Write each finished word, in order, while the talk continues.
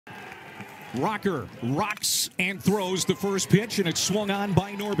Rocker rocks and throws the first pitch, and it's swung on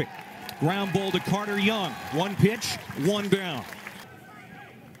by Norby. Ground ball to Carter Young. One pitch, one down.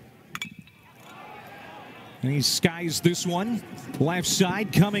 And he skies this one. Left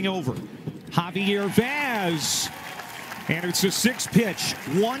side coming over. Javier Vaz. And it's a 6-pitch,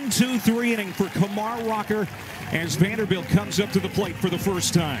 1-2-3 inning for Kumar Rocker as Vanderbilt comes up to the plate for the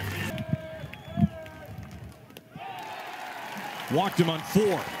first time. Walked him on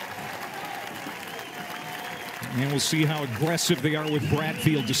 4. And we'll see how aggressive they are with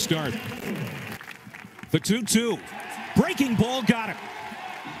Bradfield to start. The 2-2. Breaking ball, got him.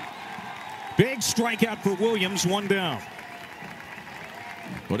 Big strikeout for Williams, 1 down.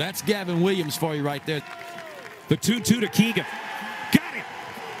 Well, that's Gavin Williams for you right there. The 2-2 to Keegan. Got him.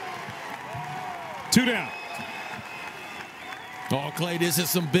 2 down. Oh, Clay, this is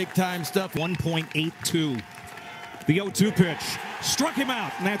some big-time stuff. 1.82. The 0-2 pitch. Struck him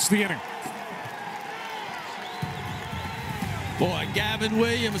out, and that's the inning. Boy, Gavin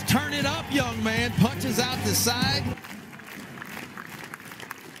Williams, turn it up, young man. Punches out the side.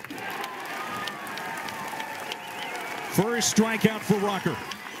 First strikeout for Rocker,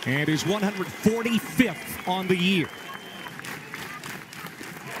 and his 145th on the year.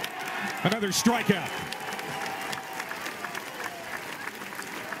 Another strikeout.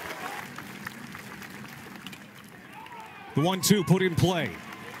 The 1-2 put in play.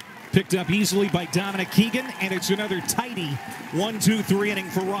 Picked up easily by Dominic Keegan, and it's another tighty 1-2-3 inning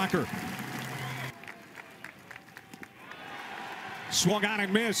for Rocker. Swung on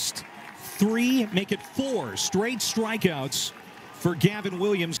and missed. 3, make it 4 straight strikeouts for Gavin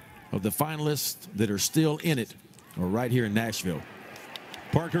Williams. Of the finalists that are still in it are right here in Nashville.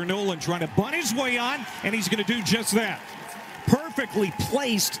 Parker Nolan trying to bunt his way on, and he's going to do just that. Perfectly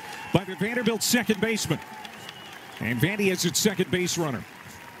placed by the Vanderbilt second baseman. And Vandy has its second base runner.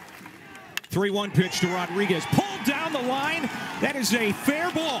 3-1 pitch to Rodriguez. Pulled down the line. That is a fair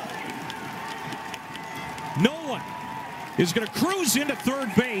ball. Nolan is going to cruise into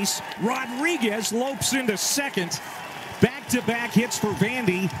third base. Rodriguez lopes into second. Back-to-back hits for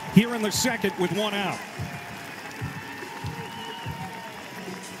Vandy here in the second with 1 out.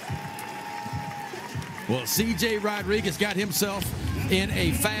 Well, C.J. Rodriguez got himself in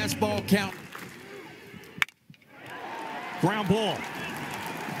a fastball count. Ground ball.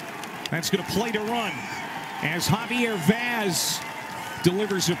 That's going to play to run as Javier Vaz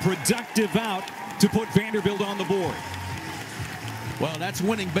delivers a productive out to put Vanderbilt on the board. Well, that's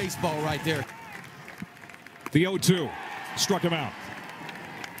winning baseball right there. The 0-2 struck him out.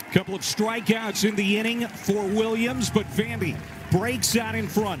 Couple of strikeouts in the inning for Williams, but Vandy breaks out in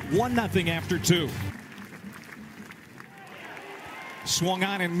front. 1-0 after 2. Swung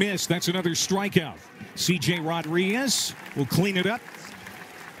on and missed. That's another strikeout. C.J. Rodriguez will clean it up.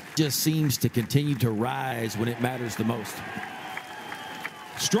 Just seems to continue to rise when it matters the most.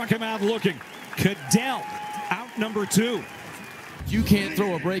 Struck him out looking. Cadell out number 2. You can't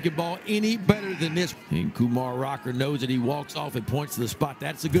throw a breaking ball any better than this. And Kumar Rocker knows that he walks off and points to the spot.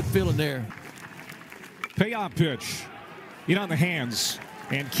 That's a good feeling there. Payoff pitch. In on the hands,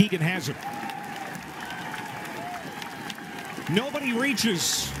 and Keegan has it. Nobody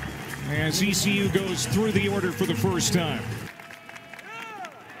reaches as ECU goes through the order for the first time.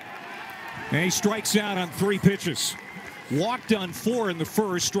 And he strikes out on 3 pitches. Walked on 4 in the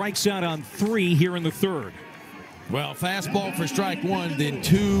first, strikes out on 3 here in the third. Well, fastball for strike 1, then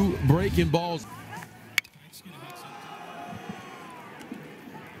 2 breaking balls.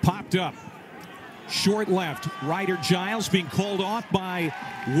 Popped up. Short left. Ryder Giles being called off by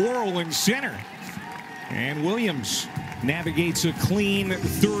Worrell in center. And Williams navigates a clean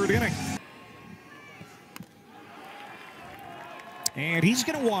third inning. And he's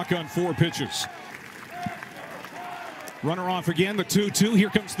going to walk on 4 pitches. Runner off again, the 2-2. Here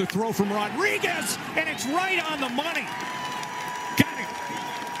comes the throw from Rodriguez, and it's right on the money. Got it.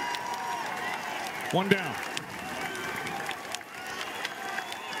 1 down.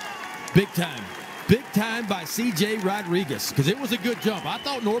 Big time. Big time by C.J. Rodriguez, because it was a good jump. I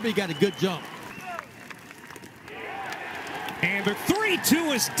thought Norby got a good jump. And the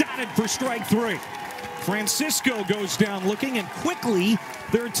 3-2 is dotted for strike 3. Francisco goes down looking, and quickly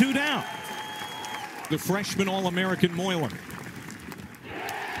there are 2 down. The freshman All-American Moylan.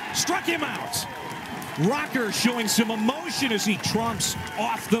 Struck him out. Rocker showing some emotion as he trumps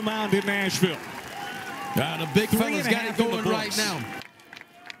off the mound in Nashville. The big fella's got it going right now.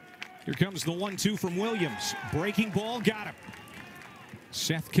 Here comes the 1-2 from Williams. Breaking ball, got him.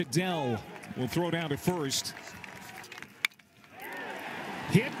 Seth Cadell will throw down to first.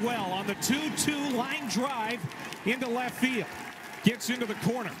 Hit well on the 2-2 line drive into left field. Gets into the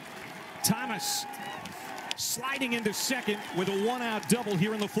corner. Thomas sliding into second with a one-out double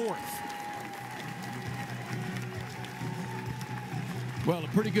here in the fourth. Well, a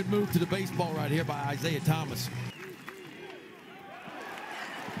pretty good move to the baseball right here by Isaiah Thomas.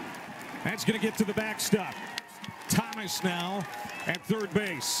 That's going to get to the backstop. Thomas now at third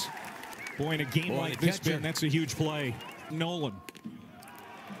base. Boy, in a game like this, Ben, that's a huge play. Nolan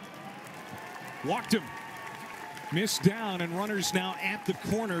walked him. Missed down, and runners now at the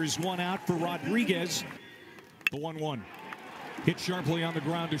corners. One out for Rodriguez. The 1-1. Hit sharply on the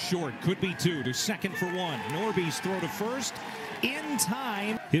ground to short. Could be two. To second for one. Norby's throw to first. In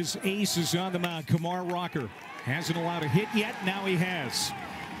time. His ace is on the mound. Kumar Rocker hasn't allowed a hit yet. Now he has.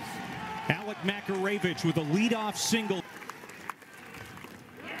 Alec Makaravich with a leadoff single.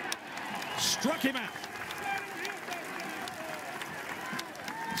 Struck him out.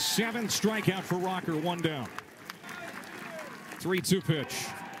 7th strikeout for Rocker. One down. 3-2 pitch.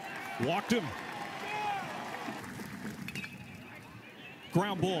 Walked him.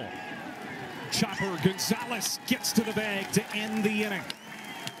 Ground ball. Chopper Gonzalez gets to the bag to end the inning.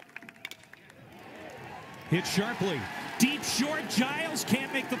 Hit sharply. Deep short. Giles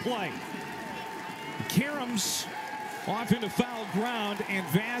can't make the play. Karam's off into foul ground, and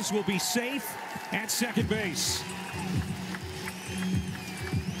Vaz will be safe at second base.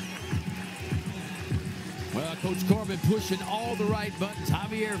 Well, Coach Corbin pushing all the right buttons.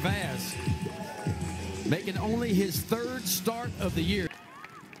 Javier Vaz making only his 3rd start of the year.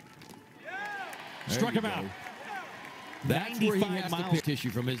 Struck him out. That's where he has to pick issue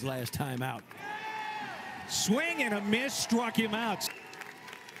from his last time out. Swing and a miss. Struck him out.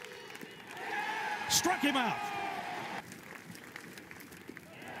 Struck him out.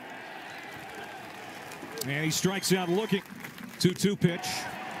 And he strikes out looking. 2-2 pitch.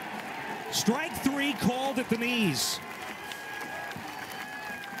 Strike 3 called at the knees.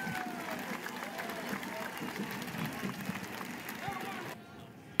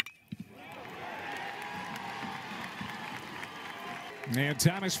 And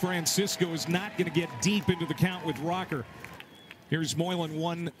Thomas Francisco is not going to get deep into the count with Rocker. Here's Moylan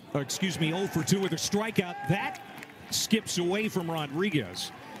 0 for 2 with a strikeout. That skips away from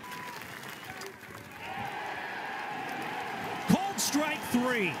Rodriguez. Called strike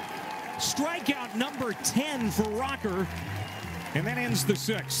 3. Strikeout number 10 for Rocker. And that ends the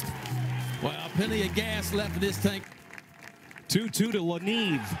 6th. Well, plenty of gas left in this tank. 2-2 to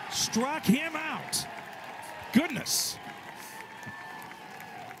Leneve. Struck him out. Goodness.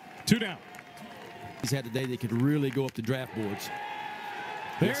 2 down. He's had a day that could really go up the draft boards.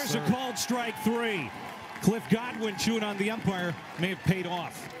 There's a called strike 3. Cliff Godwin chewing on the umpire. May have paid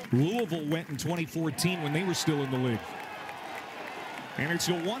off. Louisville went in 2014 when they were still in the league. And it's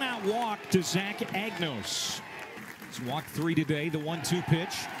a 1-out walk to Zach Agnos. He's walked 3 today. The 1-2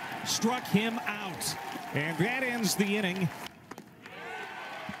 pitch struck him out. And that ends the inning.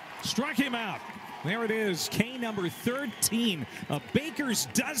 Struck him out. There it is, K number 13, a baker's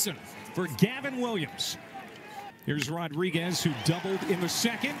dozen for Gavin Williams. Here's Rodriguez, who doubled in the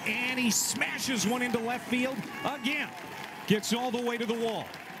 2nd, and he smashes one into left field again. Gets all the way to the wall.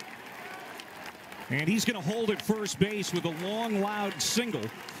 And he's going to hold at first base with a long, loud single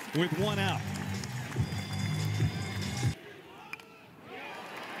with 1 out.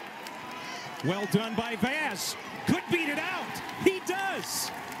 Well done by Vaz. Could beat it out. He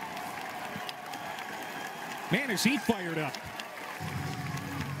does. Man, is he fired up.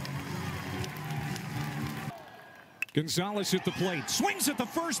 Gonzalez at the plate. Swings at the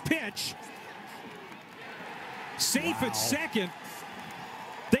first pitch. Safe at second.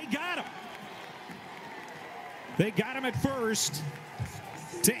 They got him. They got him at first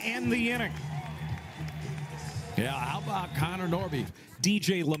to end the inning. Yeah, how about Connor Norby?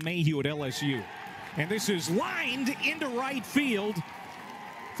 DJ LeMahieu at LSU. And this is lined into right field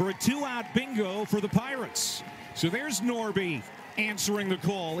for a 2-out bingo for the Pirates. So there's Norby answering the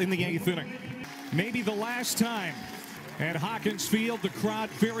call in the 8th inning. Maybe the last time at Hawkins Field. The crowd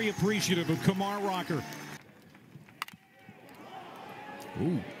very appreciative of Kumar Rocker.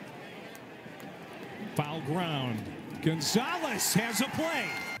 Ooh. Foul ground. Gonzalez has a play.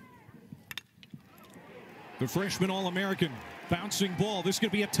 The freshman All-American bouncing ball. This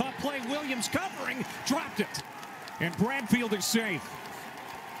could be a tough play. Williams covering, dropped it. And Bradfield is safe.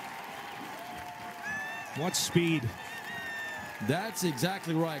 What speed. That's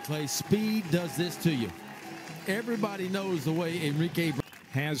exactly right, Clay. Speed does this to you. Everybody knows the way Enrique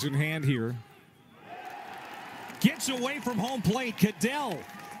has in hand here. Gets away from home plate. Cadell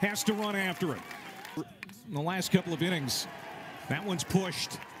has to run after it. In the last couple of innings, that one's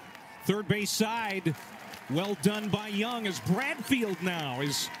pushed. Third base side. Well done by Young as Bradfield now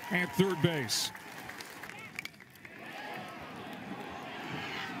is at third base.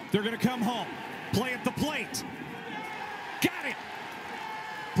 They're going to come home. Play at the plate. Got it.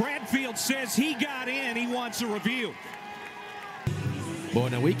 Bradfield says he got in. He wants a review. Boy,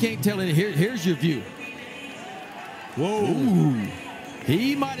 now we can't tell it. Here's your view. Whoa. Ooh.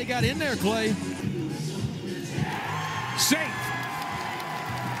 He might have got in there, Clay. Safe.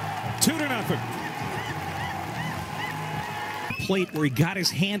 2-0. Plate where he got his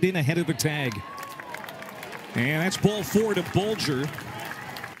hand in ahead of the tag. And that's ball 4 to Bulger.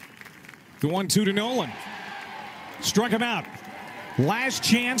 The 1-2 to Nolan. Struck him out. Last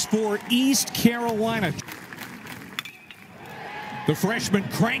chance for East Carolina. The freshman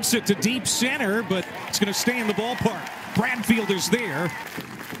cranks it to deep center, but it's going to stay in the ballpark. Bradfield is there.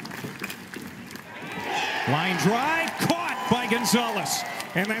 Line drive, caught by Gonzalez.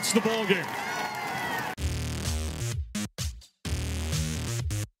 And that's the ball game.